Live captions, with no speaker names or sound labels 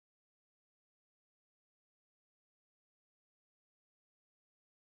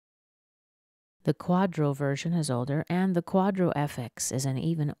The Quadro version is older, and the Quadro FX is an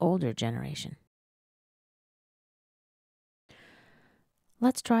even older generation.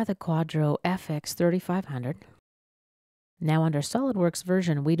 Let's try the Quadro FX 3500. Now under SOLIDWORKS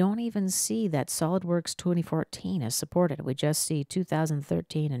version, we don't even see that SOLIDWORKS 2014 is supported. We just see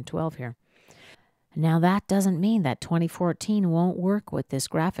 2013 and 12 here. Now that doesn't mean that 2014 won't work with this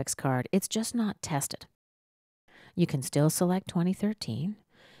graphics card. It's just not tested. You can still select 2013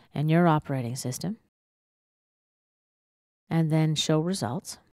 and your operating system, and then show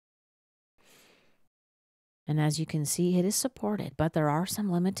results. And as you can see, it is supported, but there are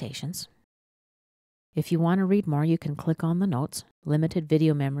some limitations. If you want to read more, you can click on the notes. Limited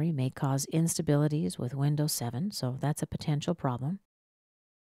video memory may cause instabilities with Windows 7, so that's a potential problem.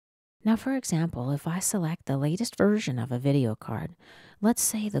 Now, for example, if I select the latest version of a video card, let's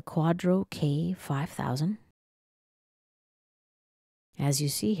say the Quadro K5000. As you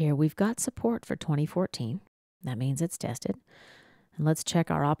see here, we've got support for 2014. That means it's tested. And let's check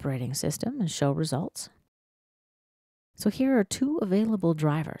our operating system and show results. So here are two available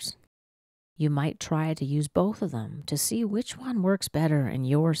drivers. You might try to use both of them to see which one works better in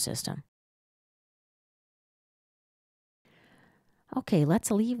your system. Okay,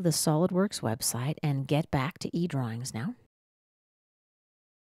 let's leave the SOLIDWORKS website and get back to eDrawings now.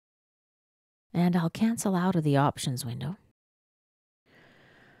 And I'll cancel out of the options window.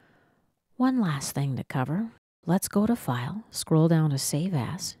 One last thing to cover. Let's go to File, scroll down to Save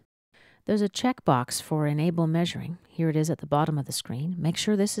As. There's a checkbox for Enable Measuring. Here it is at the bottom of the screen. Make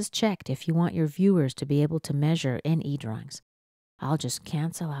sure this is checked if you want your viewers to be able to measure in eDrawings. I'll just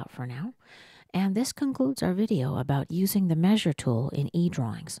cancel out for now. And this concludes our video about using the Measure tool in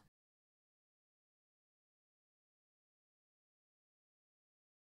eDrawings.